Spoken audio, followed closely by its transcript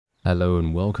Hello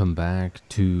and welcome back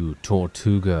to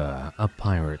Tortuga, A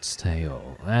Pirate's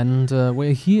Tale. And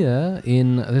we're here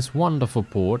in this wonderful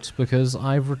port because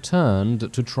I've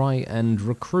returned to try and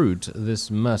recruit this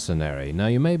mercenary. Now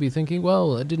you may be thinking,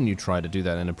 well, didn't you try to do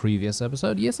that in a previous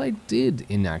episode? Yes, I did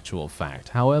in actual fact.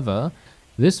 However,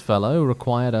 this fellow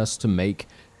required us to make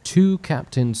 2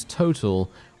 captains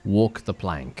total walk the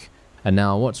plank. And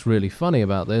now what's really funny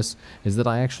about this is that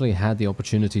I actually had the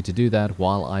opportunity to do that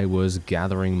while I was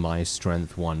gathering my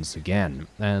strength once again.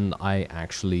 And I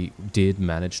actually did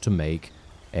manage to make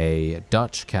a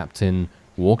Dutch captain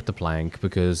walk the plank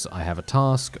because I have a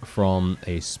task from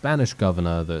a Spanish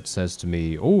governor that says to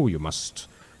me, oh, you must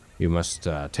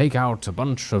take out a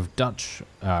bunch of Dutch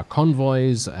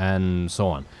convoys and so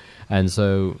on. And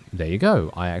so there you go.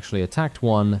 I actually attacked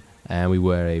one and we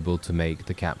were able to make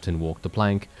the captain walk the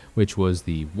plank, which was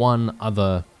the one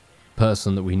other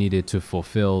person that we needed to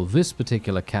fulfill this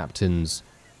particular captain's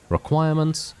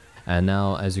requirements. And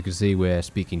now, as you can see, we're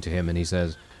speaking to him and he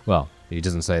says, well, he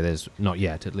doesn't say this, not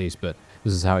yet at least, but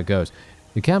this is how it goes.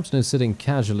 The captain is sitting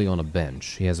casually on a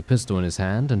bench. He has a pistol in his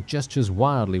hand and gestures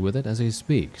wildly with it as he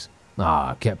speaks.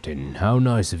 Ah, Captain, how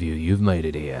nice of you. You've made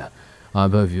it here. I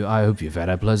hope you've had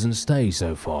a pleasant stay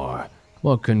so far.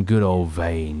 What can good old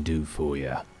Vane do for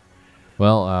you?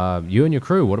 Well, you and your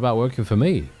crew, what about working for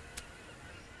me?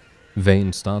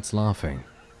 Vane starts laughing.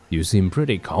 You seem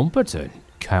pretty competent.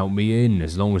 Count me in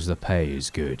as long as the pay is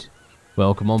good.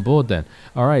 Welcome on board then.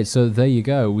 Alright, so there you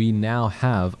go. We now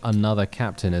have another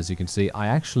captain, as you can see. I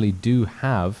actually do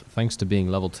have, thanks to being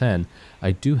level 10,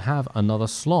 I do have another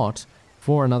slot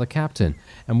for another captain.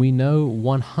 And we know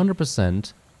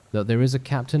 100% that there is a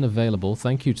captain available.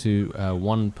 Thank you to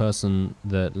one person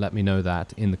that let me know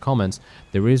that in the comments.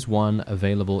 There is one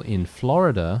available in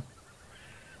Florida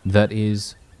that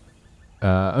is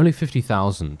only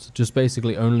 50,000. Just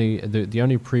basically only the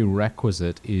only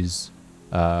prerequisite is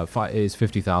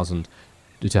 50,000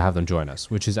 to have them join us,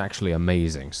 which is actually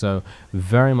amazing. So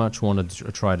very much wanted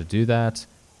to try to do that,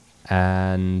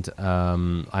 and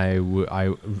I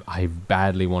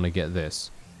badly want to get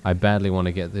this. I badly want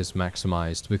to get this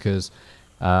maximized because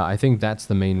I think that's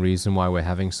the main reason why we're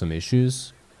having some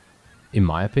issues, in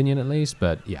my opinion at least.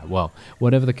 But yeah, well,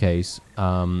 whatever the case,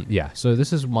 yeah, so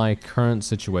this is my current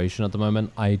situation at the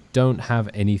moment. I don't have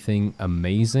anything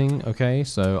amazing, okay?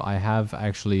 So I have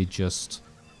actually just,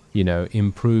 you know,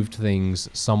 improved things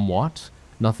somewhat.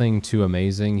 Nothing too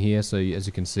amazing here. So as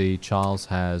you can see, Charles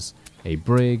has a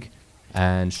brig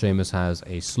and Seamus has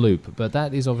a sloop, but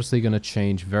that is obviously going to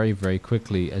change very, very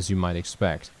quickly, as you might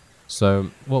expect. So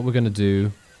what we're going to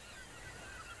do,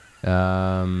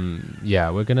 yeah,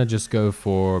 we're going to just go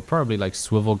for probably like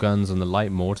swivel guns and the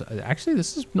light mortar. Actually,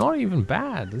 this is not even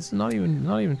bad. This is not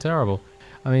even terrible.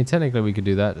 I mean, technically we could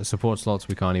do that. Support slots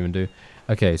we can't even do.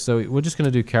 Okay, so we're just going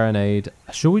to do carronade.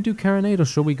 Should we do carronade or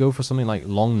should we go for something like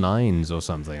long nines or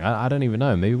something? I don't even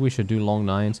know. Maybe we should do long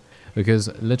nines because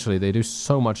literally they do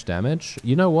so much damage.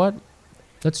 You know what?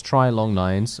 Let's try long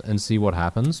nines and see what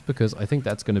happens because I think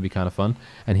that's going to be kind of fun.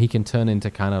 And he can turn into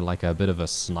kind of like a bit of a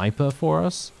sniper for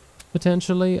us,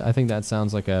 potentially. I think that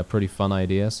sounds like a pretty fun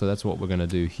idea. So that's what we're going to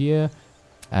do here.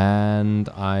 And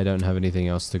I don't have anything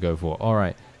else to go for. All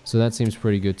right. So that seems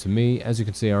pretty good to me. As you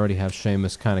can see, I already have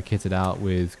Seamus kind of kitted out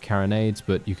with carronades,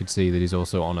 but you can see that he's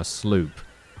also on a sloop,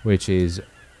 which is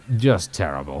just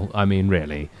terrible. I mean,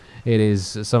 really, it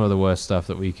is some of the worst stuff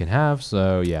that we can have.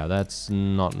 So yeah, that's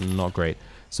not great.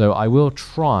 So I will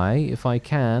try, if I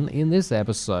can, in this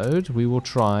episode, we will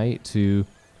try to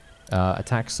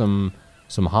attack some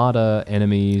harder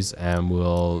enemies, and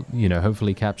we'll, you know,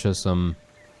 hopefully capture some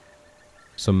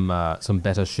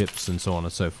better ships and so on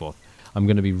and so forth. I'm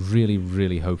going to be really,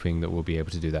 really hoping that we'll be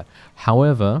able to do that.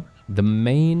 However, the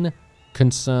main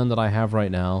concern that I have right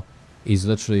now is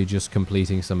literally just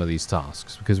completing some of these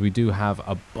tasks, because we do have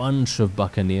a bunch of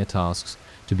Buccaneer tasks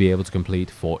to be able to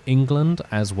complete for England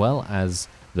as well as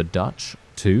the Dutch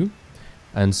too.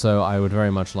 And so I would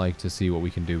very much like to see what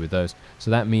we can do with those. So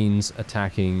that means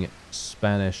attacking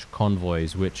Spanish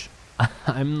convoys, which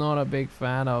I'm not a big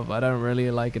fan of. I don't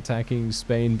really like attacking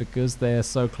Spain because they're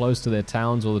so close to their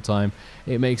towns all the time.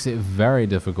 It makes it very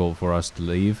difficult for us to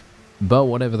leave. But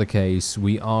whatever the case,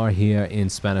 we are here in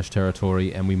Spanish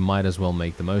territory and we might as well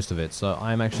make the most of it. So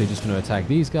I'm actually just going to attack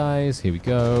these guys. Here we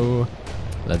go.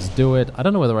 Let's do it. I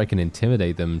don't know whether I can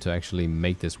intimidate them to actually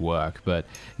make this work, but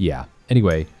yeah.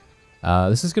 Anyway,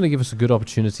 this is going to give us a good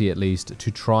opportunity at least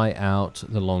to try out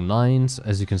the long nines.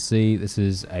 As you can see, this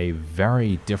is a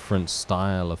very different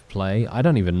style of play. I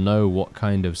don't even know what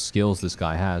kind of skills this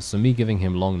guy has, so me giving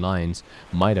him long nines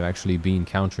might have actually been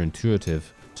counterintuitive,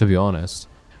 to be honest.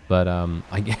 But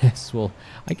I guess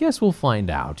we'll find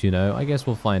out, you know. I guess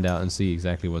we'll find out and see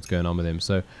exactly what's going on with him.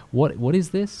 So what is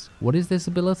this? What is this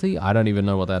ability? I don't even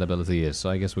know what that ability is. So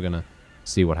I guess we're gonna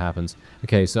see what happens.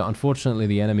 Okay, so unfortunately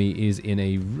the enemy is in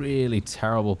a really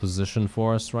terrible position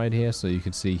for us right here. So you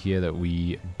can see here that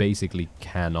we basically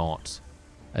cannot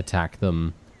attack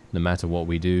them no matter what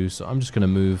we do. So I'm just gonna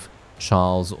move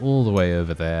Charles all the way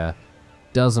over there.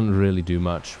 Doesn't really do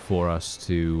much for us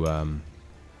to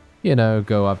you know,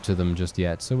 go up to them just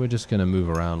yet. So we're just going to move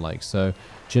around like so.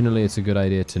 Generally, it's a good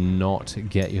idea to not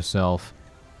get yourself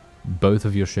both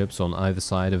of your ships on either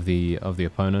side of the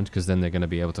opponent, because then they're going to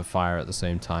be able to fire at the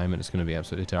same time, and it's going to be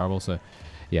absolutely terrible. So,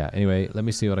 yeah, anyway, let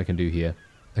me see what I can do here.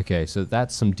 Okay, so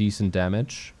that's some decent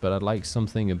damage, but I'd like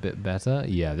something a bit better.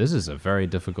 Yeah, this is a very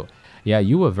difficult... Yeah,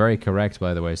 you were very correct,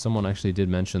 by the way. Someone actually did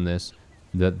mention this,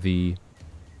 that the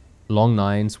long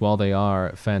nines, while they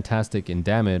are fantastic in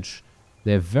damage,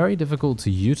 they're very difficult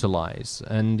to utilize,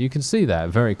 and you can see that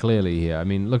very clearly here. I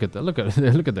mean, look at look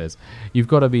at this. You've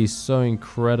got to be so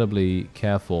incredibly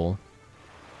careful.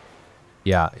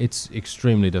 Yeah, it's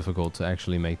extremely difficult to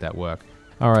actually make that work.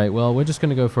 All right, well, we're just going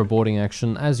to go for a boarding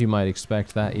action. As you might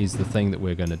expect, that is the thing that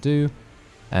we're going to do,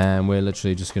 and we're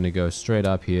literally just going to go straight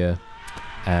up here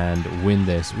and win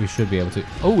this. We should be able to...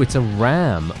 Oh, it's a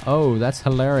ram. Oh, that's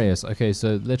hilarious. Okay,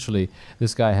 so literally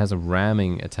this guy has a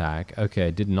ramming attack. Okay,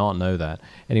 I did not know that.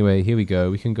 Anyway, here we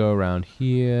go. We can go around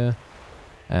here,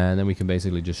 and then we can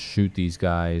basically just shoot these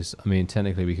guys. I mean,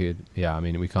 technically we could... Yeah, I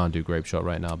mean, we can't do grape shot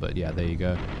right now, but yeah, there you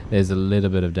go. There's a little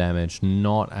bit of damage.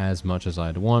 Not as much as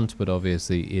I'd want, but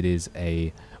obviously it is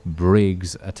a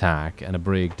brig's attack, and a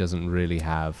brig doesn't really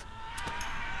have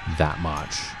that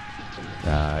much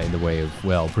in the way of,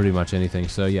 well, pretty much anything.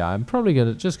 So yeah, I'm probably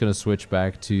just gonna switch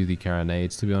back to the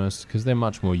carronades, to be honest, because they're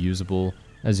much more usable.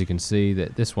 As you can see,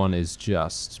 that this one is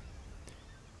just,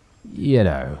 you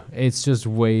know, it's just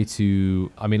way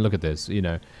too... I mean, look at this. You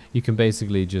know, you can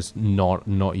basically just not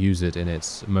use it in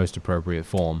its most appropriate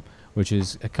form, which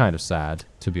is kind of sad,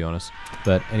 to be honest.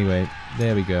 But anyway,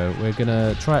 there we go. We're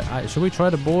gonna try... should we try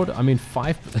to board? I mean,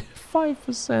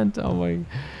 5%. Oh my...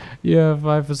 Yeah,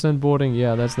 5% boarding.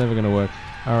 Yeah, that's never going to work.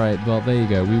 All right, well, there you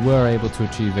go. We were able to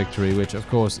achieve victory, which, of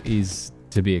course, is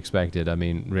to be expected. I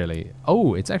mean, really.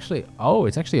 Oh, it's actually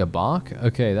a bark?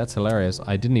 Okay, that's hilarious.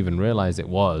 I didn't even realize it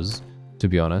was, to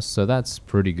be honest. So that's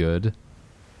pretty good.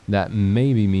 That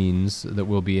maybe means that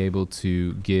we'll be able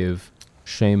to give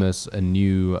Seamus a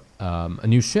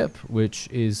new ship, which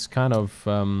is kind of,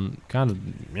 you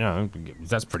know,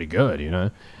 that's pretty good, you know.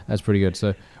 That's pretty good.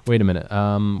 So, wait a minute.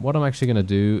 What I'm actually going to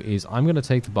do is I'm going to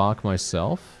take the bark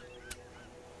myself,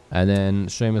 and then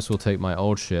Seamus will take my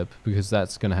old ship, because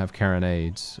that's going to have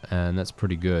carronades, and that's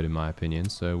pretty good in my opinion.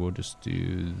 So we'll just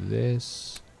do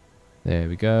this. There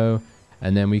we go.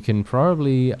 And then we can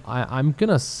probably... I'm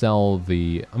gonna sell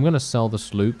the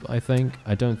sloop, I think.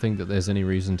 I don't think that there's any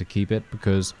reason to keep it,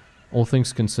 because all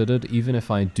things considered, even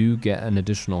if I do get an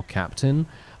additional captain,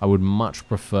 I would much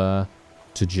prefer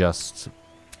to just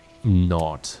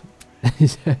not.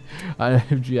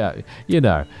 Yeah, you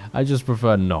know, I just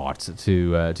prefer not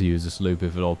to use a sloop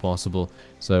if at all possible.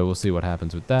 So we'll see what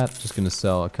happens with that. Just gonna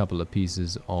sell a couple of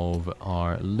pieces of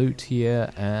our loot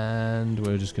here, and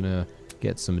we're just gonna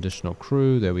get some additional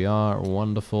crew. There we are.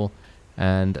 Wonderful.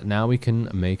 And now we can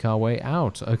make our way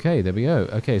out. Okay, there we go.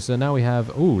 Okay, so now we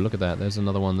have... Ooh, look at that. There's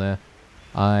another one there.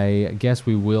 I guess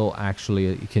we will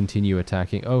actually continue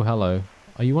attacking. Oh, hello.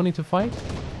 Are you wanting to fight?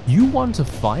 You want to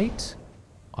fight?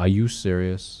 Are you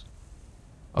serious?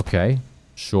 Okay,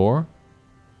 sure.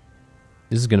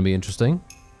 This is going to be interesting.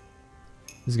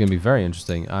 This is going to be very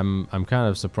interesting. I'm kind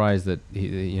of surprised that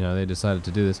they decided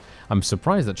to do this. I'm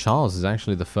surprised that Charles is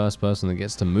actually the first person that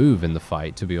gets to move in the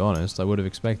fight, to be honest. I would have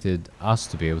expected us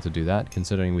to be able to do that,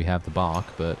 considering we have the bark,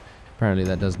 but apparently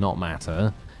that does not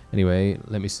matter. Anyway,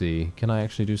 let me see. Can I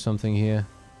actually do something here?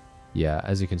 Yeah,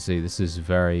 as you can see, this is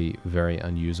very, very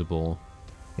unusable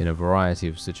in a variety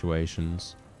of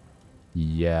situations.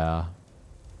 Yeah.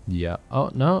 Yeah.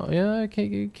 Oh, no. Yeah, okay,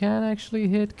 you can actually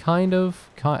hit. Kind of,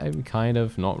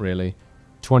 not really.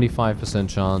 25%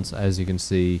 chance, as you can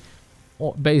see.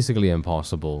 Basically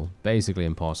impossible. Basically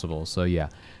impossible. So, yeah.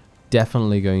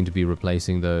 Definitely going to be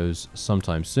replacing those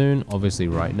sometime soon. Obviously,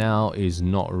 right now is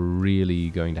not really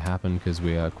going to happen because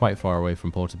we are quite far away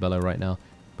from Portobello right now.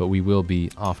 But we will be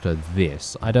after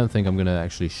this. I don't think I'm going to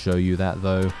actually show you that,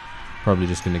 though. Probably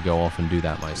just going to go off and do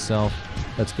that myself.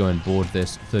 Let's go and board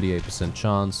this. 38%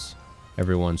 chance.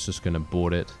 Everyone's just going to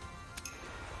board it.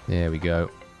 There we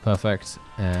go. Perfect.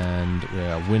 And we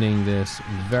are winning this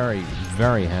very,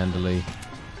 very handily.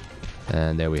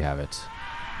 And there we have it.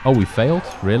 Oh, we failed?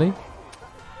 Really?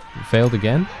 We failed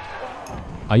again?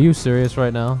 Are you serious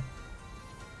right now?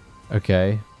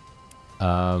 Okay.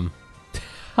 What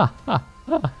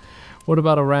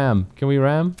about a ram? Can we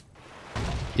ram?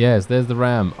 Yes, there's the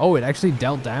ram. Oh, it actually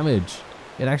dealt damage.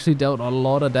 It actually dealt a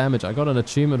lot of damage. I got an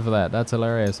achievement for that. That's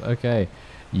hilarious. Okay.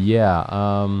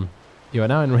 Yeah, you are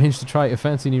now in range to try a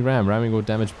fancy new ram. Ramming will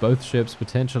damage both ships,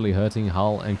 potentially hurting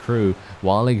hull and crew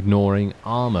while ignoring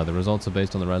armor. The results are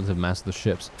based on the relative mass of the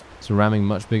ships. So ramming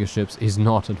much bigger ships is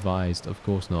not advised. Of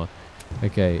course not.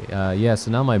 Okay, yeah,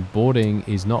 so now my boarding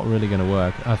is not really going to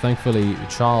work. Thankfully,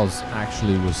 Charles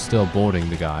actually was still boarding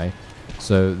the guy.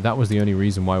 So that was the only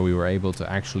reason why we were able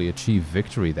to actually achieve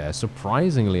victory there.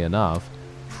 Surprisingly enough,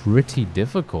 pretty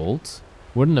difficult.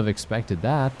 Wouldn't have expected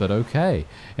that, but okay.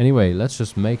 Anyway, let's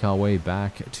just make our way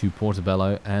back to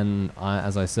Portobello. And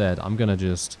as I said, I'm going to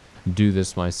just do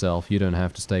this myself. You don't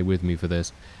have to stay with me for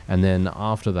this. And then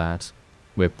after that,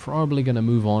 we're probably going to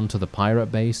move on to the pirate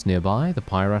base nearby, the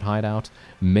pirate hideout.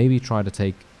 Maybe try to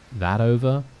take that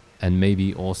over. And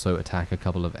maybe also attack a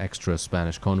couple of extra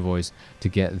Spanish convoys to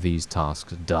get these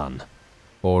tasks done.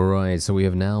 Alright, so we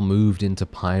have now moved into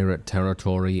pirate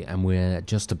territory and we're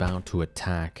just about to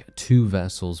attack two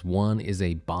vessels. One is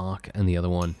a bark and the other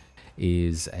one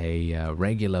is a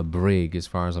regular brig, as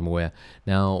far as I'm aware.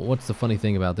 Now, what's the funny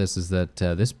thing about this is that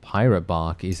this pirate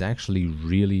bark is actually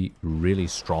really, really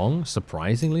strong,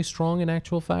 surprisingly strong in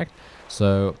actual fact.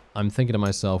 So I'm thinking to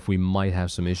myself, we might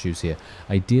have some issues here.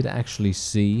 I did actually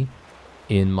see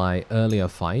in my earlier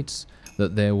fights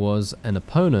that there was an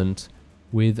opponent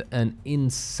with an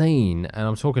insane, and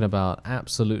I'm talking about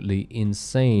absolutely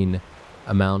insane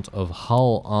amount of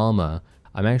hull armor.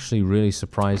 I'm actually really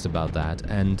surprised about that,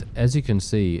 and as you can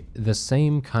see, the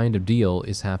same kind of deal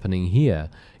is happening here.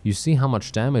 You see how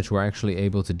much damage we're actually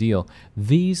able to deal.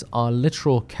 These are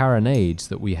literal carronades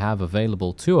that we have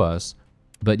available to us,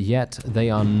 but yet they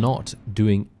are not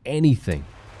doing anything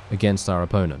against our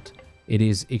opponent. It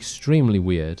is extremely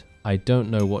weird. I don't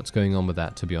know what's going on with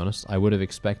that, to be honest. I would have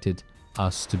expected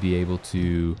us to be able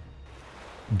to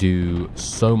do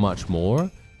so much more.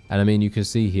 And I mean, you can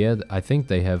see here, I think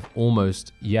they have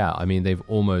almost, yeah, I mean, they've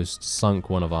almost sunk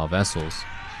one of our vessels,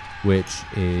 which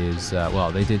is,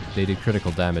 well, they did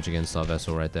critical damage against our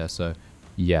vessel right there. So,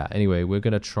 yeah, anyway, we're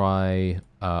going to try,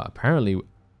 apparently,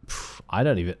 I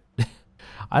don't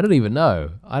even know.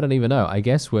 I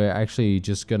guess we're actually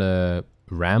just going to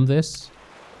ram this.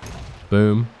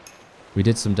 Boom. We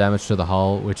did some damage to the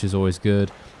hull, which is always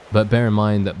good. But bear in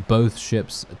mind that both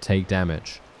ships take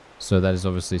damage. So that is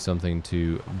obviously something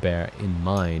to bear in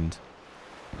mind.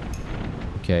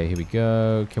 Okay, here we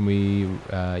go. Can we...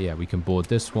 yeah, we can board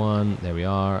this one. There we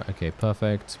are. Okay,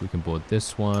 perfect. We can board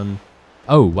this one.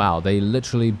 Oh, wow. They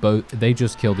literally both... They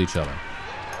just killed each other.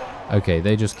 Okay,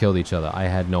 they just killed each other. I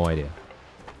had no idea.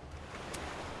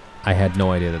 I had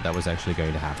no idea that that was actually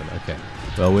going to happen. Okay.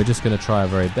 Well, we're just going to try our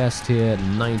very best here.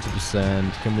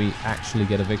 90%. Can we actually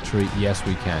get a victory? Yes,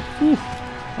 we can. Whew.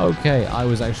 Okay, I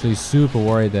was actually super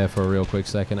worried there for a real quick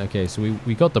second. Okay, so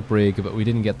we got the brig, but we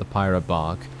didn't get the pirate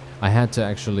bark. I had to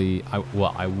actually...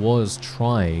 I was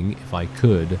trying, if I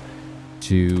could,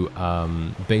 to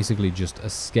basically just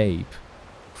escape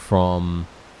from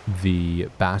the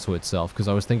battle itself. Because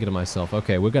I was thinking to myself,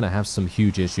 okay, we're going to have some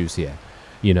huge issues here.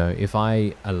 You know, if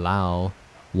I allow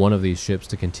one of these ships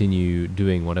to continue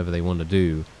doing whatever they want to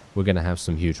do, we're going to have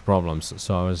some huge problems.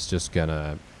 So I was just going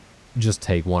to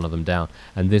take one of them down.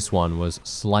 And this one was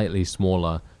slightly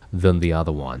smaller than the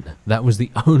other one. That was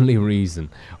the only reason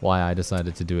why I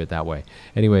decided to do it that way.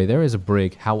 Anyway, there is a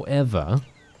brig. However,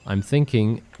 I'm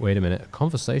thinking, wait a minute, a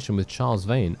conversation with Charles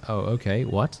Vane. Oh, okay,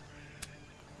 what?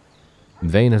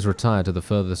 Vane has retired to the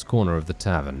furthest corner of the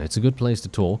tavern. It's a good place to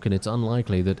talk, and it's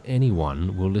unlikely that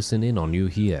anyone will listen in on you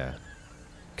here.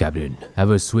 Captain, have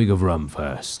a swig of rum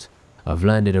first. I've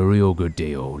landed a real good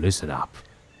deal. Listen up.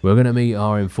 We're going to meet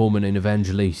our informant in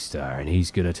Evangelista, and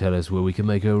he's going to tell us where we can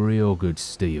make a real good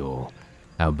steal.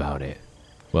 How about it?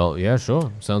 Well, yeah,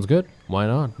 sure. Sounds good. Why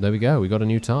not? There we go. We got a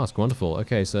new task. Wonderful.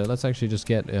 Okay, so let's actually just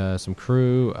get some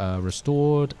crew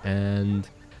restored, and...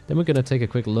 then we're going to take a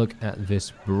quick look at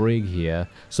this brig here.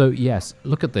 So yes,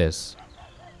 look at this.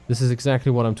 This is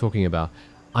exactly what I'm talking about.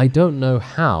 I don't know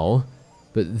how,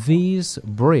 but these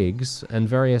brigs and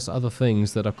various other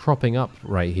things that are cropping up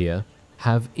right here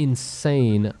have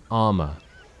insane armor.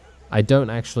 I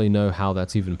don't actually know how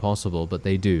that's even possible, but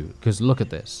they do. Because look at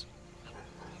this.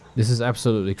 This is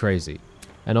absolutely crazy.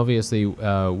 And obviously,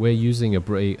 we're using a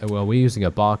brig. Well, we're using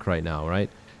a bark right now, right?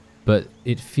 But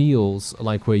it feels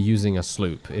like we're using a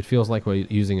sloop. It feels like we're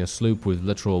using a sloop with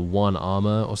literal one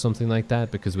armor or something like that,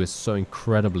 because we're so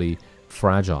incredibly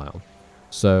fragile.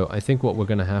 So I think what we're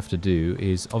going to have to do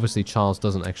is, obviously Charles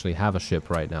doesn't actually have a ship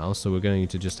right now, so we're going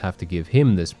to just have to give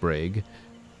him this brig.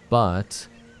 But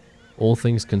all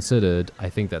things considered, I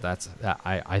think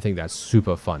I think that's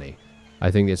super funny. I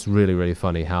think it's really, really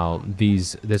funny how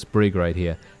this brig right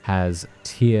here has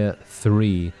tier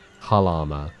 3 hull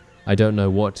armor. I don't know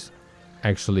what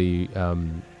actually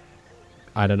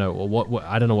I don't know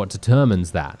what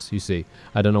determines that. You see,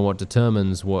 I don't know what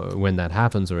determines when that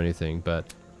happens or anything.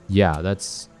 But yeah,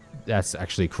 that's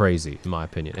actually crazy in my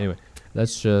opinion. Anyway,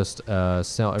 let's just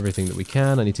sell everything that we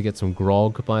can. I need to get some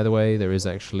grog, by the way. There is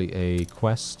actually a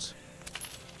quest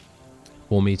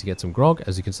for me to get some grog.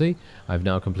 As you can see, I've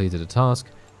now completed a task,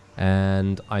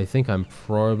 and I think I'm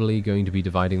probably going to be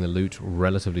dividing the loot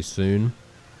relatively soon.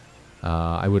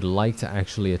 I would like to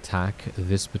actually attack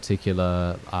this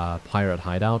particular pirate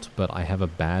hideout, but I have a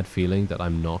bad feeling that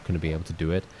I'm not going to be able to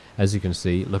do it. As you can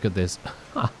see, look at this.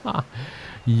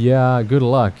 Yeah, good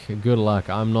luck. Good luck.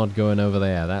 I'm not going over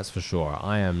there, that's for sure.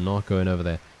 I am not going over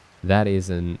there. That is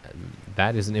an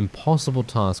impossible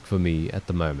task for me at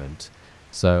the moment.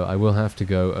 So I will have to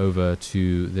go over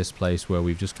to this place where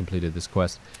we've just completed this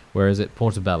quest. Where is it?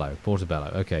 Portobello.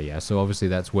 Portobello. Okay, yeah. So obviously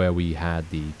that's where we had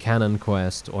the cannon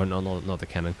quest, or not the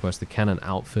cannon quest, the cannon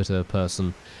outfitter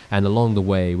person. And along the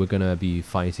way, we're going to be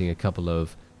fighting a couple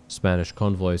of Spanish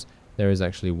convoys. There is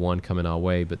actually one coming our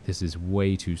way, but this is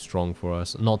way too strong for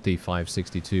us. Not the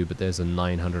 562, but there's a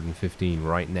 915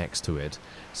 right next to it.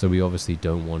 So we obviously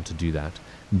don't want to do that.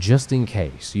 Just in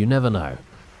case. You never know.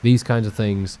 These kinds of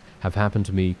things have happened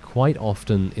to me quite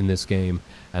often in this game,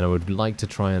 and I would like to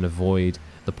try and avoid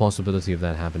the possibility of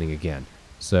that happening again.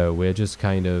 So we're just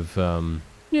kind of,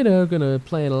 you know, going to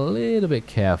play it a little bit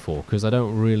careful, because I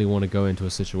don't really want to go into a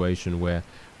situation where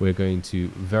we're going to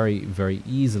very, very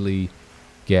easily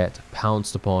get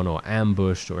pounced upon or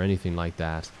ambushed or anything like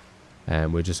that.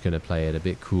 And we're just going to play it a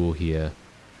bit cool here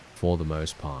for the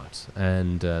most part.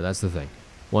 And that's the thing.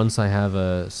 Once I have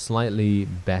a slightly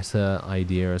better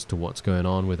idea as to what's going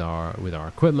on with our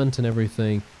equipment and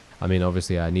everything, I mean,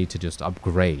 obviously I need to just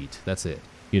upgrade. That's it.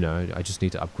 You know, I just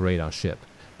need to upgrade our ship.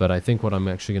 But I think what I'm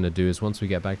actually going to do is once we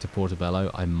get back to Portobello,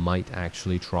 I might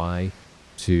actually try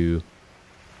to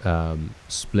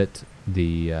split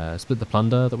the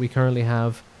plunder that we currently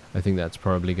have. I think that's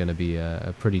probably going to be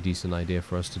a pretty decent idea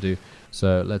for us to do.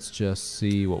 So let's just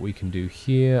see what we can do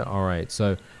here. Alright,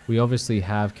 so we obviously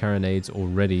have carronades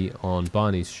already on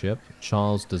Barney's ship.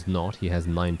 Charles does not. He has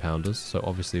 9-pounders. So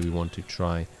obviously we want to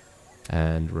try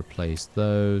and replace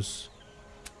those.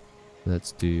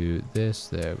 Let's do this.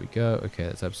 There we go. Okay,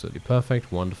 that's absolutely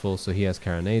perfect. Wonderful. So he has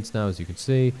carronades now, as you can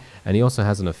see. And he also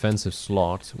has an offensive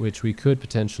slot, which we could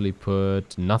potentially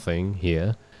put nothing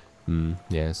here.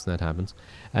 Yes, that happens.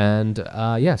 And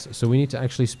yes, so we need to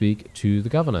actually speak to the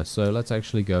governor. So let's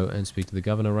actually go and speak to the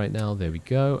governor right now. There we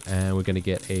go. And we're going to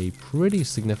get a pretty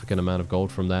significant amount of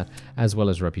gold from that, as well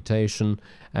as reputation.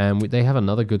 And they have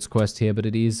another goods quest here, but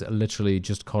it is literally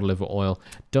just cod liver oil.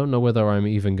 Don't know whether I'm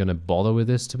even going to bother with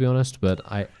this, to be honest, but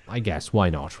I guess why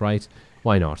not, right?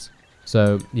 Why not?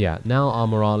 So yeah, now our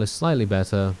morale is slightly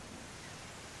better.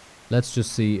 Let's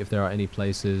just see if there are any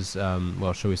places,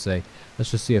 well, shall we say, let's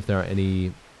just see if there are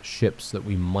any ships that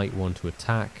we might want to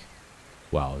attack.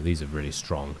 Wow, these are really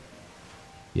strong.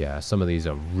 Yeah, some of these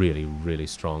are really, really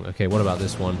strong. Okay, what about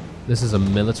this one? This is a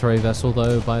military vessel,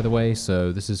 though, by the way,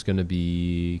 so this is going to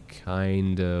be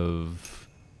kind of,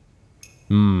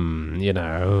 you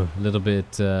know, a little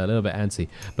bit antsy.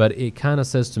 But it kind of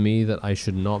says to me that I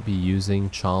should not be using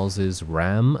Charles's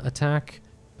ram attack,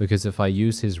 because if I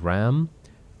use his ram,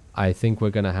 I think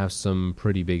we're going to have some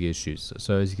pretty big issues.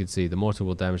 So as you can see, the mortar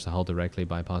will damage the hull directly,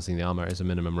 bypassing the armor as a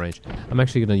minimum range. I'm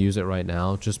actually going to use it right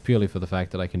now, just purely for the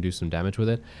fact that I can do some damage with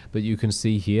it. But you can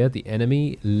see here, the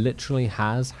enemy literally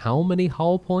has how many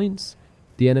hull points?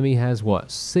 The enemy has,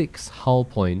 what, 6 hull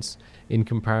points in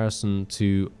comparison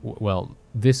to, well,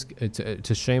 this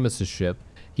to Seamus's ship.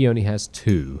 He only has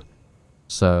 2.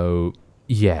 So,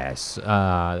 yes,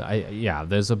 yeah,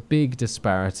 there's a big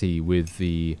disparity with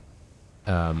the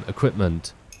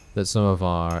equipment that some of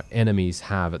our enemies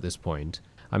have at this point.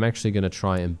 I'm actually going to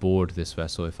try and board this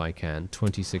vessel if I can.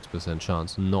 26%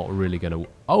 chance. Not really going to...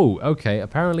 Oh, okay.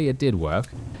 Apparently it did work.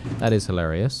 That is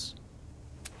hilarious.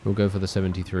 We'll go for the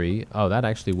 73. Oh, that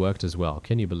actually worked as well.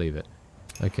 Can you believe it?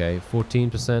 Okay,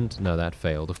 14%. No, that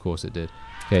failed. Of course it did.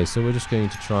 Okay, so we're just going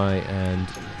to try and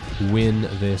win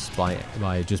this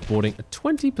by just boarding.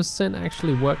 20%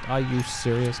 actually worked. Are you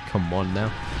serious? Come on now.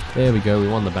 There we go. We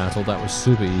won the battle. That was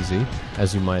super easy,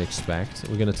 as you might expect.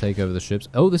 We're going to take over the ships.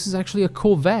 Oh, this is actually a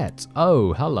corvette.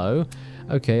 Oh, hello.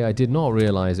 Okay, I did not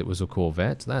realize it was a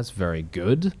corvette. That's very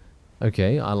good.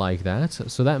 Okay, I like that.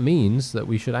 So that means that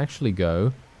we should actually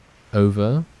go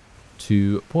over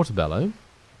to Portobello,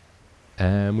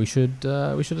 and we should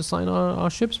assign our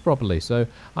ships properly. So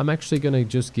I'm actually going to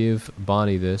just give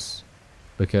Barney this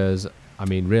because, I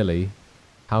mean, really,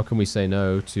 how can we say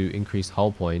no to increased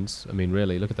hull points? I mean,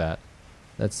 really, look at that.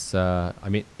 That's, I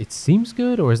mean, it seems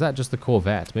good, or is that just the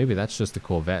Corvette? Maybe that's just the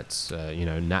Corvette's, you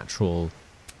know, natural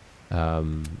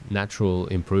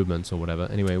improvements or whatever.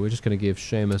 Anyway, we're just going to give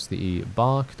Seamus the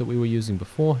bark that we were using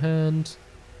beforehand,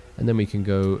 and then we can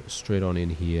go straight on in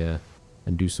here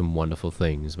and do some wonderful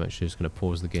things. I'm actually just going to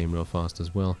pause the game real fast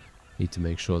as well. Need to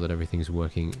make sure that everything's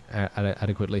working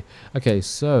adequately. Okay,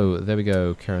 so there we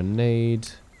go.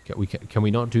 Carronade. Can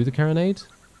we not do the carronade?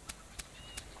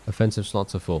 Offensive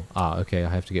slots are full. Ah, okay, I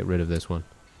have to get rid of this one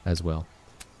as well.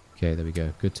 Okay, there we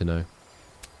go. Good to know.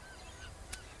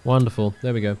 Wonderful.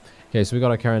 There we go. Okay, so we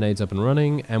got our carronades up and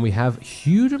running, and we have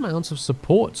huge amounts of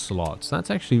support slots.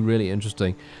 That's actually really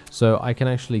interesting. So I can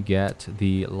actually get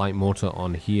the light mortar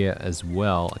on here as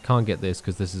well. I can't get this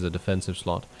because this is a defensive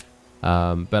slot.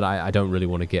 But I don't really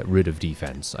want to get rid of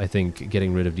defense. I think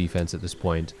getting rid of defense at this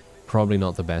point, probably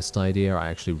not the best idea. I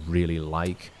actually really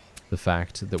like the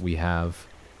fact that we have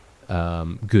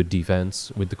good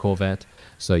defense with the Corvette.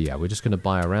 So yeah, we're just going to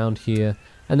buy around here.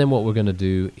 And then what we're going to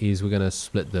do is we're going to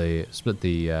split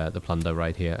the plunder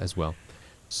right here as well.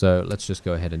 So let's just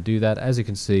go ahead and do that. As you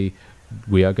can see,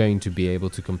 we are going to be able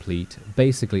to complete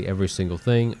basically every single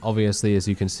thing. Obviously, as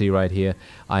you can see right here,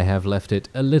 I have left it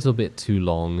a little bit too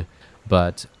long,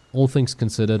 but all things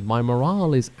considered, my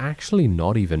morale is actually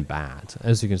not even bad.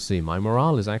 As you can see, my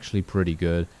morale is actually pretty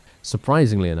good,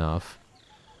 surprisingly enough.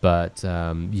 But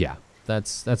yeah,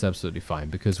 that's absolutely fine,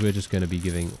 because we're just going to be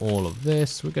giving all of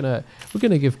this. We're gonna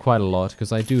give quite a lot,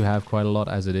 because I do have quite a lot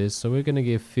as it is. So we're gonna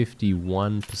give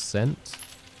 51%,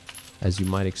 as you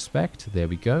might expect. There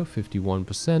we go,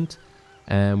 51%.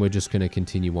 And we're just going to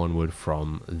continue onward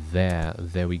from there.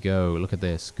 There we go. Look at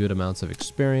this. Good amounts of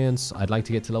experience. I'd like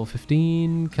to get to level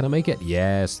 15. Can I make it?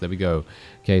 Yes, there we go.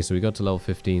 Okay, so we got to level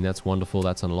 15. That's wonderful.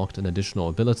 That's unlocked an additional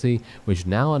ability, which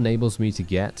now enables me to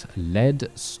get Lead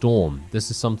Storm.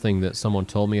 This is something that someone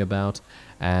told me about,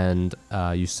 and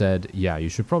you said, yeah, you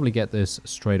should probably get this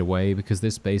straight away, because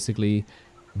this basically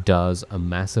does a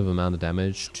massive amount of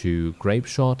damage to Grape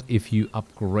Shot if you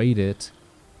upgrade it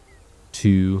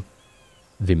to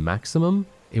the maximum.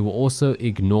 It will also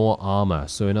ignore armor.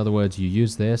 So in other words, you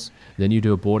use this, then you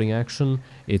do a boarding action,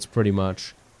 it's pretty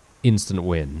much instant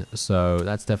win. So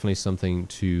that's definitely something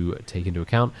to take into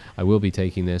account. I will be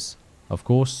taking this, of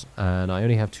course, and I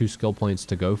only have 2 skill points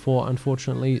to go for,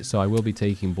 unfortunately. So I will be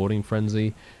taking Boarding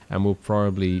Frenzy, and we'll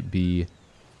probably be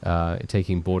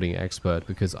taking Boarding Expert,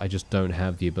 because I just don't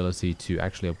have the ability to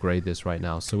actually upgrade this right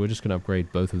now. So we're just going to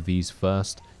upgrade both of these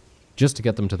first, just to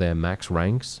get them to their max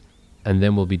ranks. And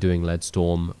then we'll be doing Lead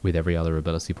Storm with every other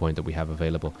ability point that we have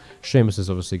available. Seamus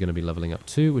is obviously going to be leveling up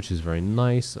too, which is very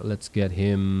nice. Let's get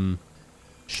him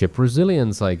Ship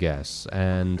Resilience, I guess.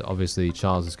 And obviously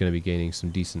Charles is going to be gaining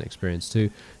some decent experience too.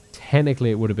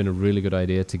 Technically, it would have been a really good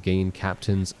idea to gain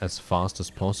captains as fast as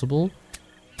possible.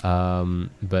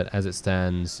 But as it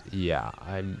stands, yeah,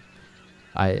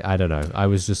 I don't know. I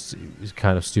was just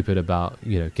kind of stupid about,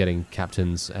 you know, getting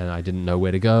captains, and I didn't know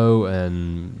where to go,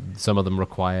 and some of them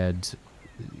required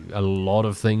a lot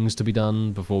of things to be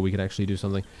done before we could actually do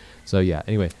something. So yeah,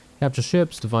 anyway, capture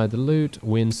ships, divide the loot,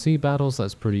 win sea battles,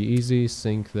 that's pretty easy.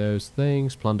 Sink those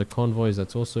things, plunder convoys,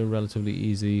 that's also relatively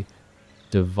easy.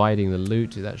 Dividing the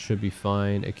loot, that should be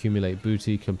fine. Accumulate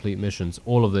booty, complete missions.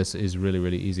 All of this is really,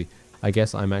 really easy. I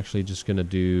guess I'm actually just going to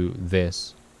do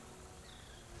this.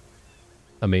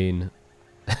 I mean,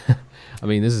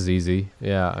 this is easy.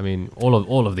 Yeah, I mean,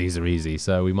 all of these are easy,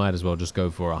 so we might as well just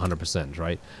go for 100%,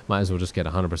 right? Might as well just get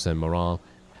 100% morale,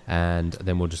 and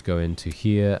then we'll just go into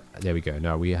here. There we go.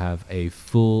 Now we have a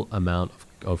full amount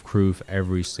of crew for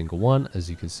every single one, as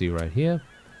you can see right here.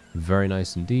 Very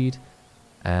nice indeed.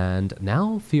 And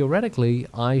now, theoretically,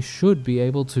 I should be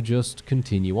able to just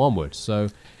continue onward. So,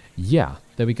 yeah,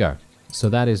 there we go. So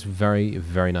that is very,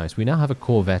 very nice. We now have a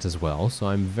Corvette as well, so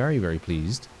I'm very, very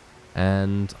pleased.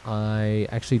 And I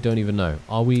actually don't even know.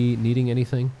 Are we needing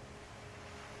anything?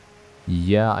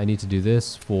 Yeah, I need to do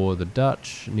this for the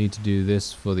Dutch. Need to do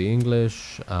this for the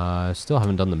English. Still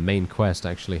haven't done the main quest,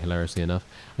 actually, hilariously enough.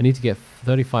 I need to get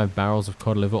 35 barrels of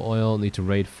cod liver oil. Need to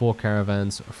raid 4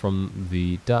 caravans from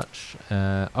the Dutch.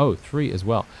 Oh, 3 as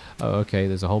well. Oh, okay,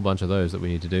 there's a whole bunch of those that we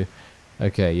need to do.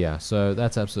 Okay, yeah, so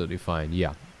that's absolutely fine,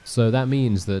 yeah. So that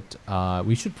means that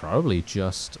we should probably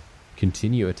just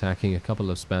continue attacking a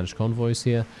couple of Spanish convoys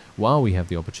here while we have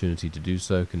the opportunity to do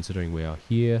so, considering we are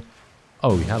here.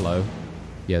 Oh, hello.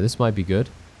 Yeah, this might be good.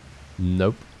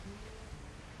 Nope.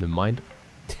 Never mind.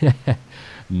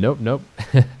 Nope, nope.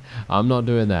 I'm not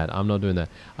doing that. I'm not doing that.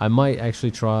 I might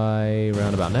actually try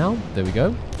round about now. There we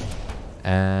go.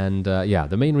 And yeah,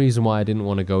 the main reason why I didn't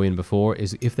want to go in before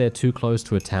is if they're too close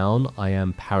to a town, I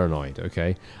am paranoid,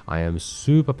 okay? I am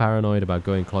super paranoid about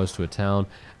going close to a town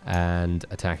and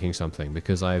attacking something,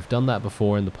 because I've done that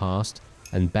before in the past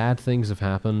and bad things have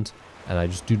happened, and I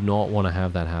just do not want to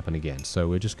have that happen again. So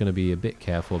we're just going to be a bit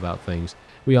careful about things.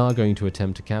 We are going to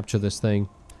attempt to capture this thing.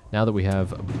 Now that we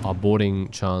have our boarding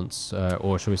chance,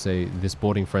 or shall we say this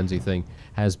boarding frenzy thing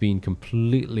has been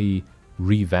completely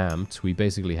revamped, we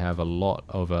basically have a lot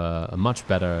of a much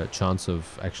better chance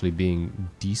of actually being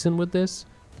decent with this.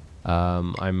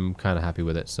 I'm kind of happy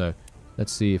with it. So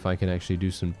let's see if I can actually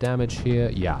do some damage here.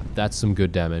 Yeah, that's some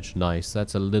good damage. Nice.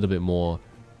 That's a little bit more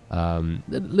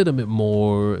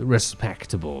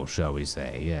respectable, shall we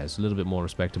say. Yes, a little bit more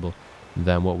respectable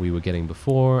than what we were getting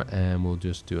before. And we'll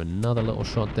just do another little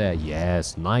shot there.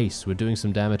 Yes, nice. We're doing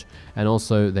some damage. And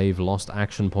also they've lost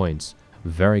action points.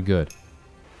 Very good.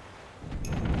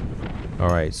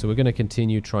 Alright, so we're going to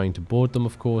continue trying to board them,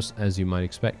 of course, as you might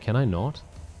expect. Can I not?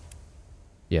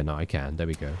 Yeah, no, I can. There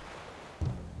we go.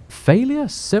 Failure?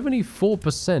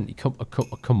 74%.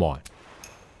 Come on.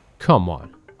 Come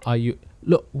on. Are you...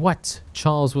 Look, what?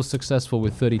 Charles was successful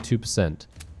with 32%.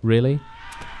 Really?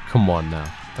 Come on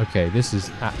now. Okay, this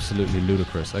is absolutely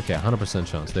ludicrous. Okay, 100%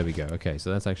 chance. There we go. Okay,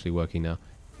 so that's actually working now.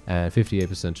 And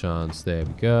 58% chance. There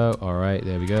we go. Alright,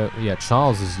 there we go. Yeah,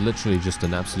 Charles is literally just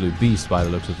an absolute beast by the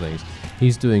looks of things.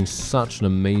 He's doing such an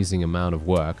amazing amount of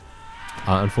work.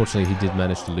 Unfortunately, he did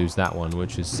manage to lose that one,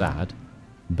 which is sad.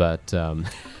 But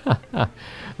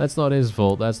that's not his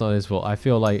fault. That's not his fault. I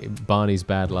feel like Barney's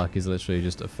bad luck is literally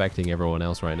just affecting everyone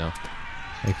else right now.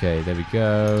 Okay, there we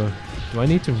go. Do I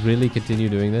need to really continue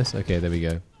doing this? Okay, there we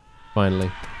go.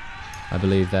 Finally. I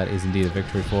believe that is indeed a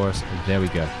victory for us. There we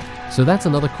go. So that's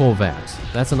another Corvette.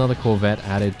 That's another Corvette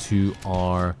added to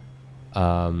our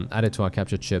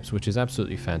captured ships, which is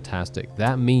absolutely fantastic.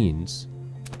 That means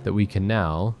that we can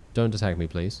now... Don't attack me,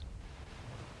 please.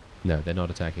 No, they're not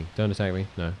attacking. Don't attack me.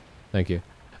 No. Thank you.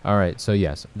 Alright, so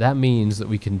yes. That means that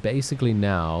we can basically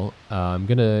now... I'm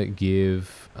going to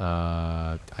give...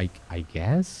 I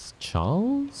guess...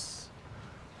 Charles?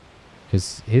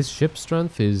 Because his ship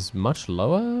strength is much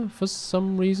lower for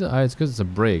some reason. It's because it's a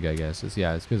brig, I guess. It's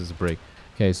because it's a brig.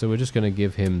 Okay, so we're just going to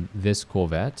give him this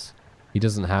Corvette. He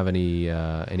doesn't have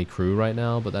any crew right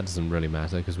now, but that doesn't really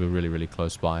matter because we're really, really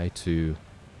close by to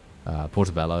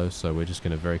Portobello. So we're just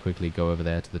going to very quickly go over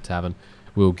there to the tavern.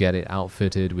 We'll get it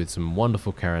outfitted with some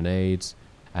wonderful carronades.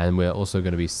 And we're also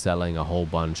going to be selling a whole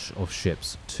bunch of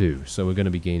ships too. So we're going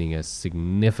to be gaining a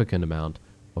significant amount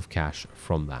of cash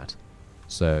from that.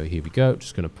 So here we go.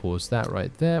 Just going to pause that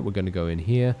right there. We're going to go in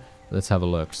here. Let's have a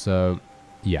look. So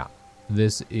yeah,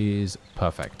 this is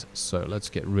perfect. So let's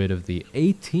get rid of the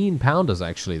 18 pounders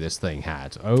actually this thing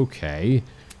had. Okay.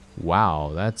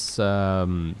 Wow, that's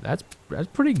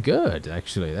pretty good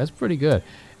actually. That's pretty good.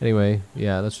 Anyway,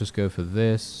 yeah, let's just go for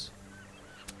this.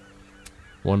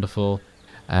 Wonderful.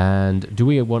 And do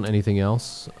we want anything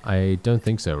else? I don't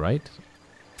think so, right?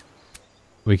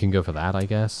 We can go for that, I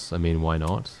guess. I mean, why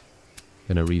not?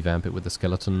 Gonna revamp it with the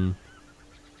skeleton.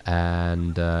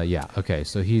 And yeah, okay,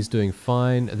 so he's doing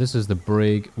fine. This is the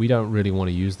brig. We don't really want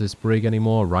to use this brig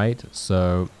anymore, right?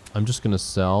 So I'm just gonna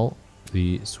sell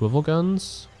the swivel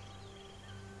guns,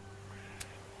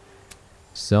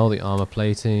 sell the armor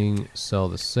plating, sell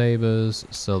the sabers,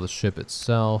 sell the ship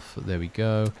itself. There we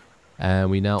go.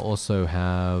 And we now also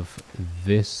have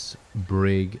this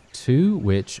brig too,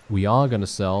 which we are going to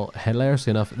sell.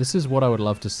 Hilariously enough, this is what I would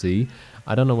love to see.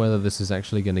 I don't know whether this is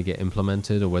actually going to get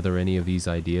implemented or whether any of these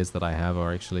ideas that I have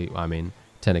are actually... I mean,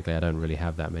 technically I don't really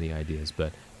have that many ideas,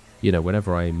 but, you know,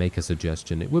 whenever I make a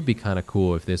suggestion, it would be kind of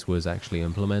cool if this was actually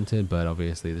implemented, but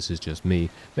obviously this is just me.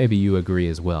 Maybe you agree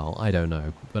as well. I don't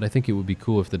know. But I think it would be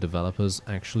cool if the developers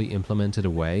actually implemented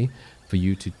a way for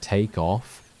you to take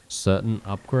off certain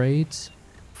upgrades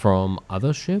from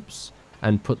other ships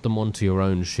and put them onto your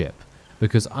own ship,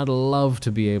 because I'd love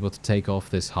to be able to take off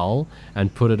this hull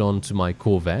and put it onto my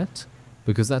Corvette,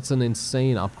 because that's an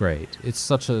insane upgrade. It's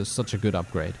such a good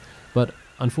upgrade, but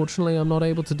unfortunately I'm not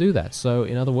able to do that. So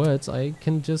in other words, I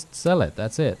can just sell it.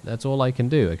 That's it. That's all I can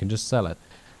do. I can just sell it.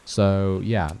 So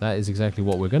yeah, that is exactly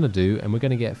what we're going to do, and we're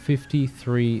going to get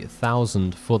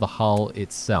 53,000 for the hull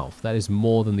itself. That is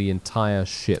more than the entire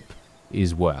ship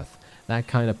is worth. That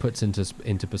kind of puts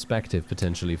into perspective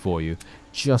potentially for you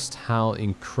just how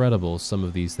incredible some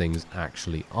of these things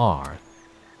actually are.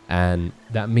 And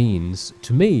that means,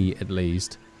 to me at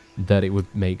least, that it would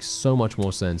make so much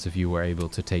more sense if you were able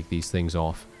to take these things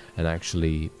off and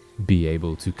actually be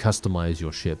able to customize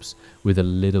your ships with a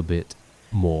little bit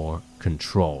more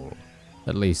control.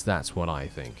 At least that's what I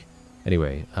think.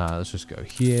 Anyway, let's just go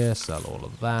here, sell all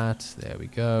of that. There we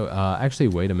go. Actually,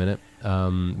 wait a minute.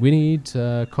 We need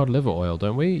cod liver oil,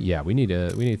 don't we? Yeah, we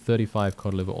need 35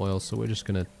 cod liver oil, so we're just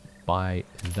gonna buy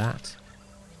that.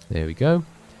 There we go.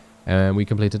 And we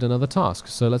completed another task.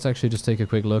 So let's actually just take a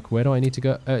quick look. Where do I need to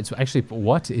go? It's actually,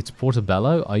 what? It's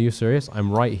Portobello? Are you serious?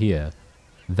 I'm right here.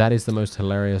 That is the most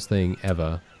hilarious thing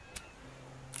ever.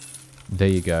 There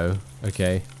you go.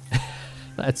 Okay.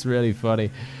 That's really funny.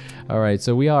 Alright,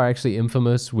 so we are actually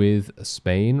infamous with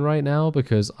Spain right now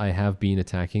because I have been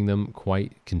attacking them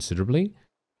quite considerably.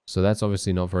 So that's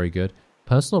obviously not very good.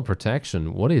 Personal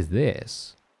protection. What is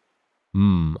this?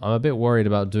 I'm a bit worried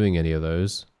about doing any of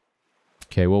those.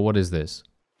 Okay, well, what is this?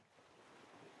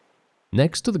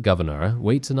 Next to the governor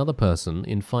waits another person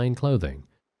in fine clothing.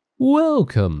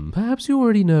 Welcome. Perhaps you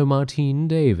already know Martin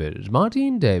David.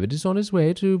 Martin David is on his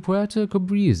way to Puerto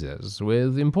Cabrizas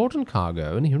with important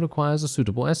cargo, and he requires a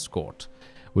suitable escort.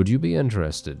 Would you be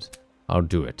interested? I'll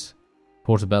do it.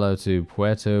 Portobello to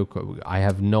Puerto... I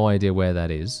have no idea where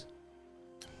that is.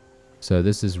 So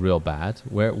this is real bad.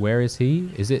 Where is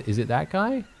he? Is it that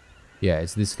guy? Yeah,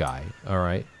 it's this guy. All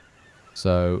right.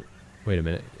 So, wait a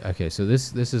minute. Okay, so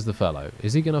this is the fellow.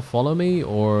 Is he going to follow me,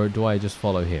 or do I just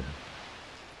follow him?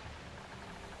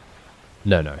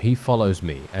 No, he follows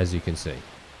me, as you can see.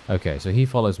 Okay, so he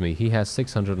follows me. He has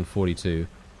 642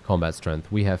 combat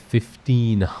strength. We have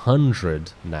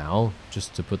 1,500 now,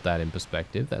 just to put that in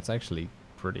perspective. That's actually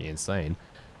pretty insane.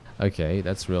 Okay,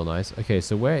 that's real nice. Okay,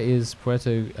 so where is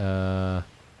Puerto...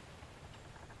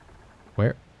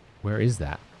 Where is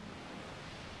that?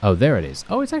 Oh, there it is.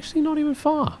 Oh, it's actually not even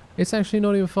far. It's actually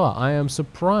not even far. I am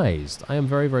surprised. I am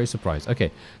very, very surprised.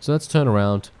 Okay, so let's turn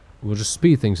around. We'll just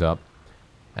speed things up.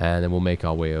 And then we'll make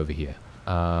our way over here.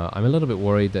 I'm a little bit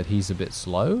worried that he's a bit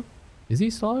slow. Is he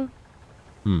slow?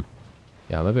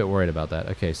 Yeah, I'm a bit worried about that.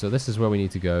 Okay, so this is where we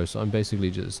need to go. So I'm basically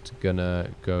just gonna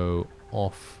go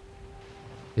off.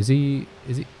 Is he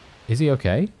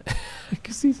okay?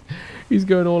 Because he's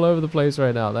going all over the place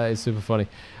right now. That is super funny.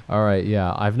 All right,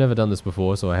 yeah, I've never done this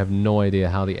before, so I have no idea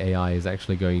how the AI is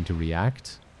actually going to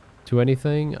react to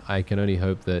anything. I can only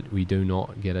hope that we do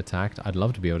not get attacked. I'd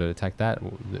love to be able to attack that.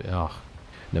 Oh,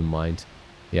 never mind.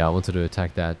 Yeah, I wanted to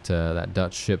attack that that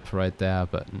Dutch ship right there,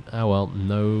 but oh well,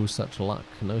 no such luck.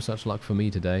 No such luck for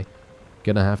me today.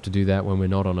 Gonna have to do that when we're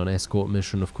not on an escort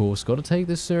mission, of course. Got to take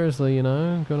this seriously, you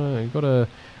know. Gotta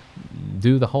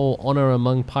do the whole honor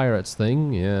among pirates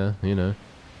thing. Yeah, you know.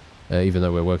 Even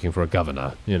though we're working for a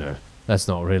governor, you know. That's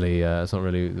not really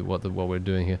what we're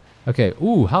doing here. Okay.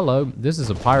 Ooh, hello. This is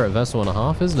a pirate vessel and a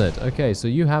half, isn't it? Okay, so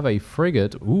you have a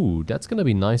frigate. Ooh, that's gonna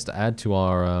be nice to add to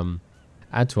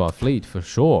our fleet for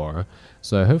sure.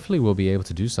 So hopefully we'll be able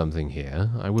to do something here.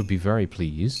 I would be very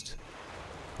pleased.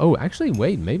 Oh, actually,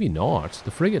 wait, maybe not.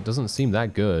 The frigate doesn't seem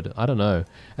that good. I don't know.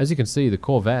 As you can see, the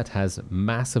corvette has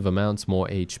massive amounts more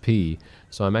HP.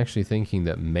 So I'm actually thinking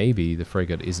that maybe the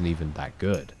frigate isn't even that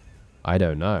good. I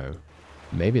don't know.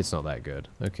 Maybe it's not that good.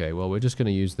 Okay, well, we're just going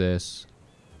to use this.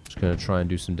 Just going to try and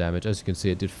do some damage. As you can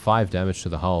see, it did 5 damage to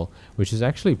the hull, which is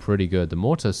actually pretty good. The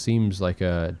mortar seems like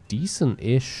a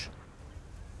decent-ish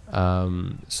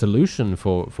solution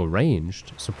for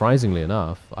ranged, surprisingly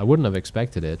enough. I wouldn't have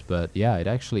expected it, but yeah, it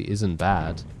actually isn't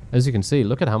bad. As you can see,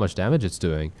 look at how much damage it's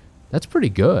doing. That's pretty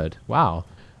good. Wow.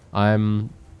 I'm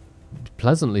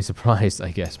pleasantly surprised,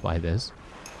 I guess, by this.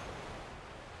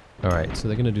 Alright, so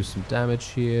they're going to do some damage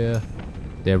here.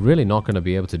 They're really not going to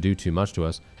be able to do too much to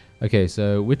us. Okay,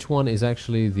 so which one is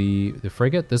actually the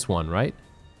frigate? This one, right?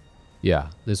 Yeah,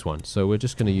 this one. So we're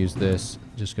just going to use this.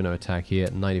 Just going to attack here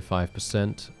at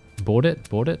 95%. Board it,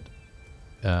 board it.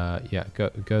 Yeah,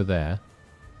 go there.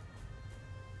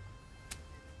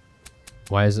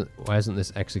 Why isn't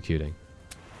this executing?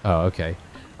 Oh, okay.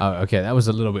 Oh, okay, that was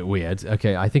a little bit weird.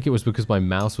 Okay, I think it was because my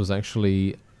mouse was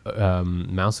actually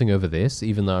mousing over this,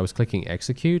 even though I was clicking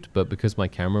execute, but because my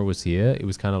camera was here, it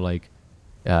was kind of like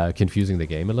confusing the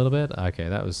game a little bit. Okay,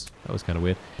 that was kind of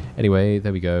weird. Anyway,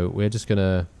 there we go. We're just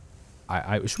gonna...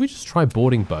 should we just try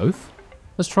boarding both?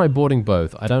 Let's try boarding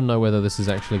both. I don't know whether this is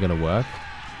actually going to work.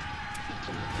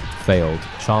 Failed.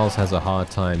 Charles has a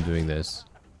hard time doing this.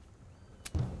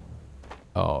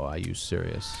 Oh, are you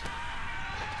serious?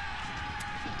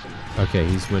 Okay,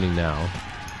 he's winning now.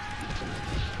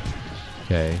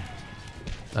 Okay.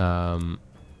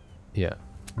 Yeah,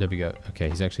 there we go. Okay,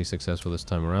 he's actually successful this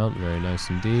time around. Very nice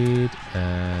indeed.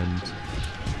 And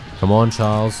come on,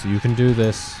 Charles, you can do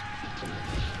this.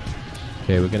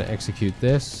 Okay, we're going to execute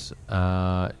this.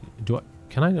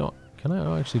 Can I not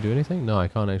actually do anything? No, I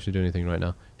can't actually do anything right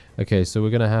now. Okay, so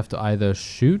we're going to have to either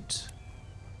shoot.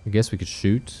 I guess we could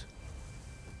shoot.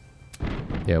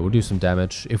 Yeah, we'll do some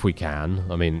damage if we can.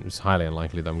 I mean, it's highly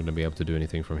unlikely that I'm going to be able to do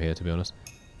anything from here, to be honest.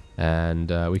 And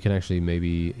we can actually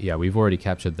maybe... Yeah, we've already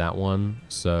captured that one.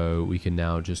 So we can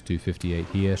now just do 58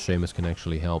 here. Seamus can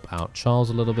actually help out Charles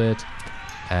a little bit.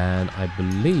 And I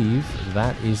believe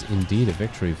that is indeed a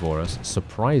victory for us.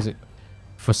 Surprising.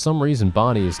 For some reason,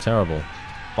 Barney is terrible.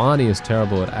 Barney is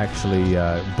terrible at actually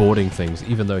boarding things,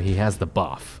 even though he has the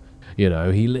buff. You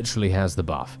know, he literally has the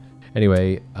buff.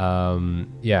 Anyway,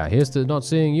 yeah, here's to not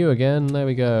seeing you again. There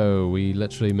we go. We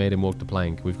literally made him walk the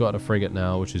plank. We've got a frigate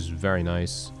now, which is very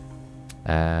nice.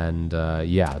 And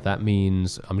yeah, that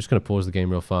means I'm just going to pause the game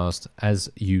real fast.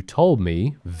 As you told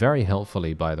me, very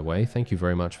helpfully, by the way, thank you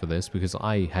very much for this, because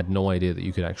I had no idea that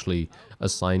you could actually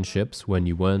assign ships when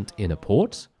you weren't in a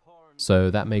port. So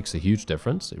that makes a huge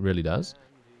difference. It really does.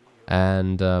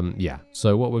 And yeah,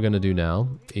 so what we're going to do now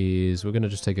is we're going to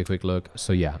just take a quick look.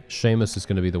 So yeah, Seamus is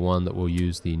going to be the one that will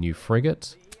use the new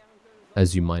frigate,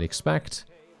 as you might expect.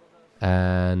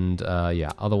 And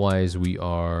yeah, otherwise we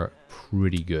are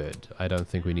pretty good. I don't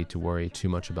think we need to worry too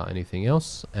much about anything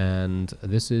else. And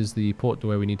this is the port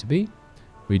where we need to be.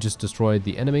 We just destroyed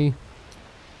the enemy.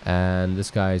 And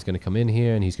this guy is going to come in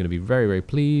here and he's going to be very, very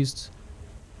pleased.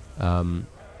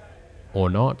 Or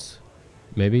not.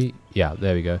 Maybe. Yeah,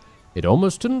 there we go. It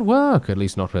almost didn't work, at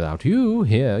least not without you.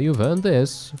 Here, you've earned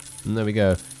this. And there we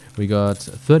go. We got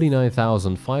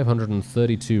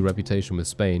 39,532 reputation with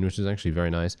Spain, which is actually very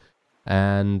nice.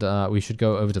 And we should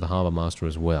go over to the Harbour Master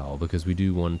as well, because we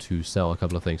do want to sell a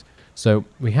couple of things. So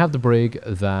we have the brig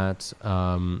that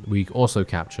we also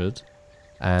captured.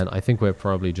 And I think we're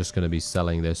probably just going to be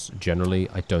selling this generally.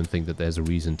 I don't think that there's a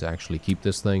reason to actually keep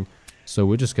this thing. So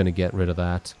we're just going to get rid of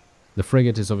that. The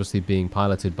frigate is obviously being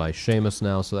piloted by Seamus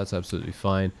now, so that's absolutely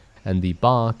fine. And the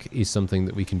bark is something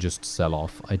that we can just sell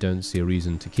off. I don't see a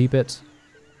reason to keep it,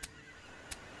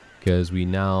 because we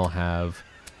now have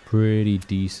pretty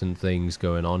decent things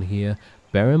going on here.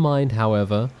 Bear in mind,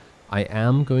 however, I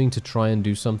am going to try and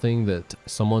do something that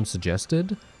someone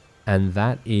suggested, and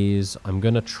that is I'm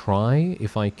going to try,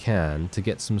 if I can, to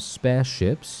get some spare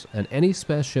ships, and any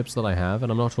spare ships that I have,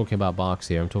 and I'm not talking about barks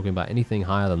here, I'm talking about anything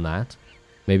higher than that,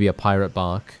 maybe a pirate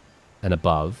bark and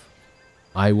above,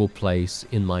 I will place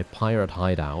in my pirate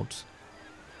hideout,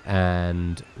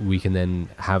 and we can then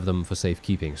have them for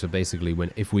safekeeping. So basically,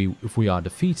 if we are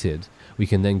defeated, we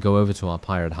can then go over to our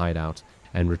pirate hideout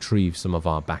and retrieve some of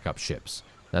our backup ships.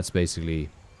 That's basically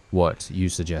what you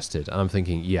suggested. And I'm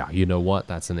thinking, yeah, you know what?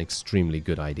 That's an extremely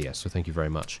good idea. So thank you very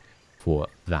much for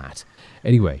that.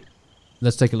 Anyway,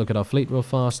 let's take a look at our fleet real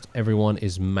fast. Everyone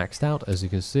is maxed out. As you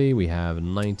can see, we have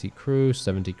 90 crew,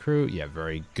 70 crew. Yeah,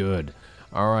 very good.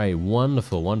 All right,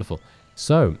 wonderful, wonderful.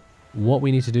 So what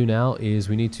we need to do now is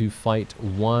we need to fight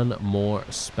one more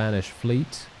Spanish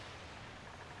fleet.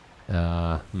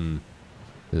 This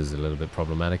is a little bit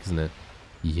problematic, isn't it?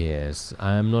 Yes,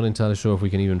 I'm not entirely sure if we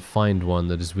can even find one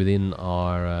that is within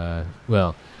our...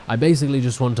 well, I basically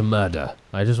just want to murder.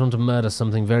 I just want to murder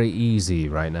something very easy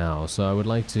right now. So I would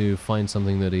like to find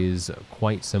something that is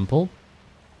quite simple.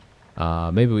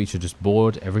 Maybe we should just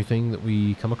board everything that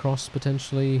we come across,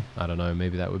 potentially. I don't know,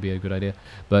 maybe that would be a good idea.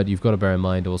 But you've got to bear in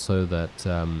mind also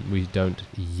that we don't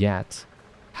yet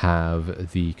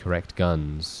have the correct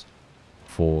guns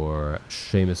for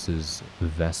Seamus's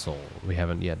vessel. We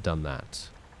haven't yet done that.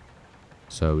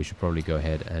 So we should probably go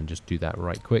ahead and just do that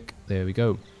right quick. There we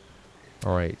go.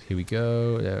 Alright, here we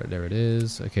go. There it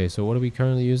is. Okay, so what are we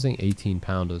currently using? 18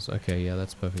 pounders. Okay, yeah,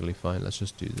 that's perfectly fine. Let's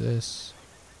just do this.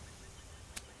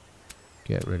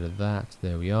 Get rid of that.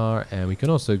 There we are. And we can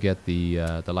also get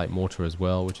the light mortar as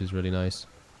well, which is really nice.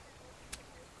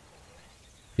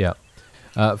 Yeah.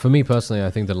 For me personally,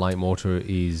 I think the light mortar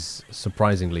is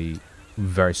surprisingly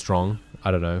very strong.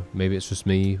 I don't know. Maybe it's just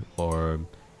me, or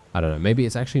I don't know. Maybe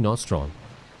it's actually not strong.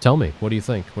 Tell me, what do you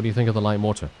think? What do you think of the light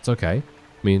mortar? It's okay.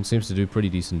 I mean, it seems to do pretty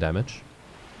decent damage.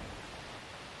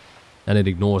 And it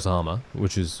ignores armor,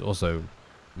 which is also,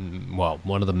 well,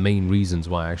 one of the main reasons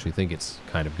why I actually think it's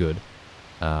kind of good.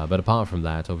 But apart from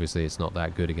that, obviously it's not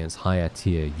that good against higher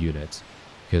tier units,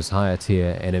 because higher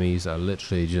tier enemies are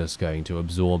literally just going to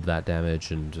absorb that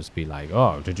damage and just be like,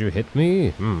 oh, did you hit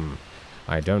me?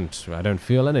 I don't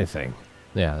feel anything.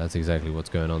 Yeah, that's exactly what's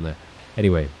going on there.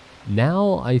 Anyway,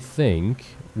 now I think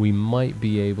we might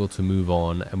be able to move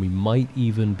on, and we might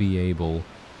even be able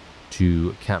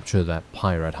to capture that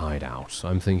pirate hideout.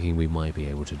 I'm thinking we might be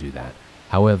able to do that.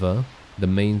 However, the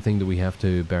main thing that we have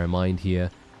to bear in mind here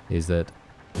is that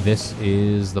This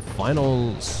is the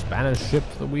final Spanish ship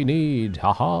that we need.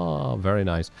 Haha, very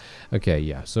nice. Okay,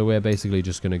 yeah, so we're basically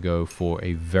just going to go for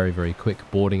a very, very quick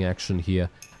boarding action here.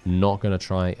 Not going to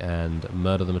try and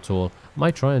murder them at all.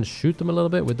 Might try and shoot them a little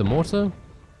bit with the mortar.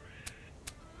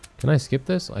 Can I skip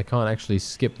this? I can't actually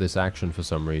skip this action for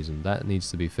some reason. That needs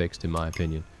to be fixed in my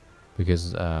opinion.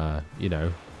 Because, you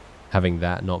know, having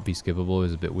that not be skippable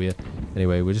is a bit weird.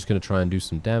 Anyway, we're just going to try and do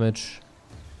some damage.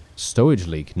 Stowage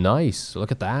leak. Nice.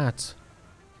 Look at that.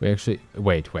 We actually...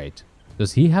 Wait.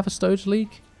 Does he have a stowage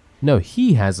leak? No,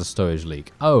 he has a stowage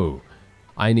leak. Oh.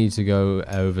 I need to go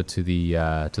over to the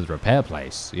repair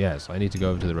place. Yes, I need to go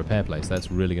over to the repair place.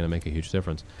 That's really going to make a huge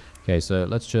difference. Okay, so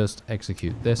let's just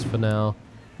execute this for now.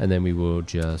 And then we will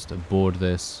just board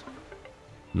this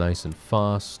nice and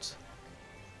fast.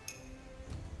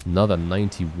 Another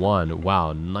 91.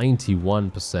 Wow,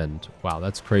 91%. Wow,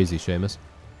 that's crazy, Seamus.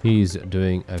 He's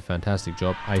doing a fantastic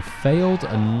job. I failed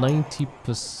a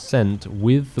 90%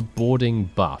 with the boarding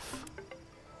buff.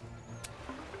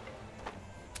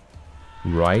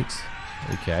 Right.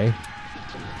 Okay.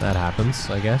 That happens,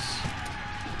 I guess.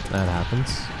 That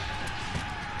happens.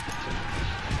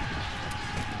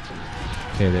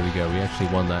 Okay, there we go. We actually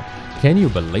won that. Can you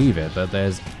believe it that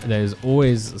there's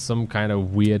always some kind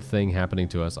of weird thing happening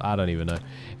to us? I don't even know.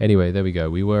 Anyway, there we go.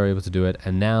 We were able to do it,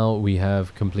 and now we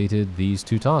have completed these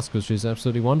 2 tasks, which is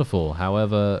absolutely wonderful.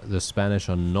 However, the Spanish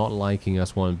are not liking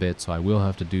us one bit, so I will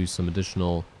have to do some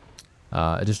additional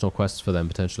quests for them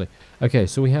potentially. Okay,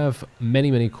 so we have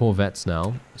many corvettes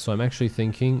now. So I'm actually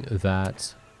thinking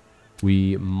that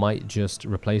we might just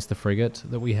replace the frigate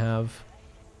that we have.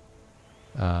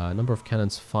 Number of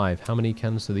cannons, 5. How many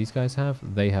cannons do these guys have?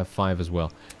 They have 5 as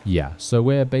well. Yeah, so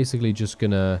we're basically just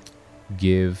gonna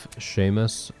give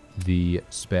Seamus the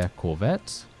spare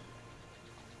corvette.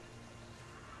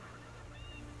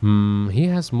 He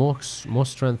has more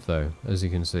strength though, as you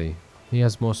can see. He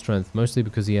has more strength, mostly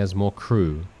because he has more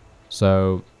crew.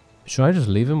 So, should I just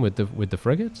leave him with the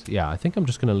frigate? Yeah, I think I'm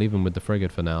just gonna leave him with the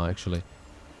frigate for now, actually.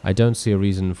 I don't see a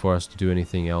reason for us to do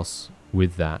anything else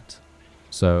with that.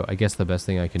 So I guess the best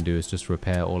thing I can do is just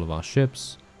repair all of our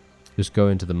ships. Just go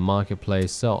into the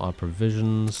marketplace, sell our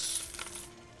provisions.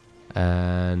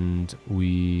 And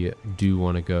we do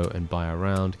want to go and buy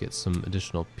around, get some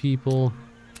additional people.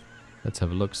 Let's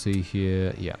have a look-see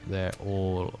here. Yeah, they're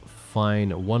all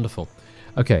fine. Wonderful.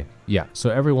 Okay, yeah,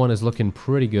 so everyone is looking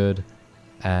pretty good.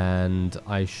 And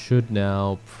I should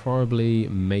now probably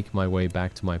make my way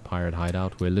back to my pirate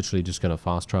hideout. We're literally just going to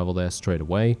fast travel there straight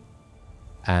away.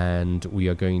 And we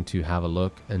are going to have a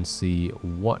look and see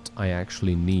what I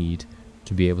actually need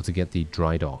to be able to get the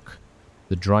dry dock.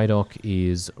 The dry dock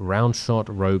is round shot,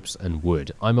 ropes, and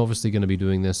wood. I'm obviously going to be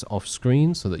doing this off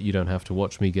screen so that you don't have to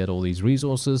watch me get all these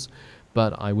resources,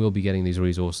 but I will be getting these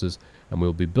resources and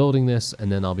we'll be building this,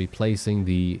 and then I'll be placing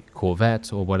the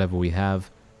corvette or whatever we have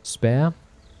spare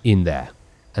in there.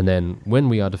 And then when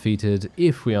we are defeated,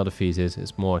 if we are defeated,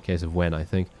 it's more a case of when, I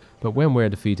think, but when we're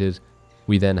defeated,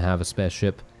 we then have a spare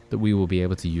ship that we will be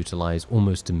able to utilize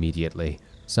almost immediately.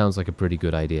 Sounds like a pretty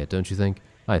good idea, don't you think?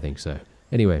 I think so.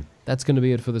 Anyway, that's going to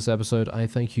be it for this episode. I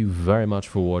thank you very much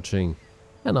for watching,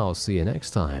 and I'll see you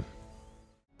next time.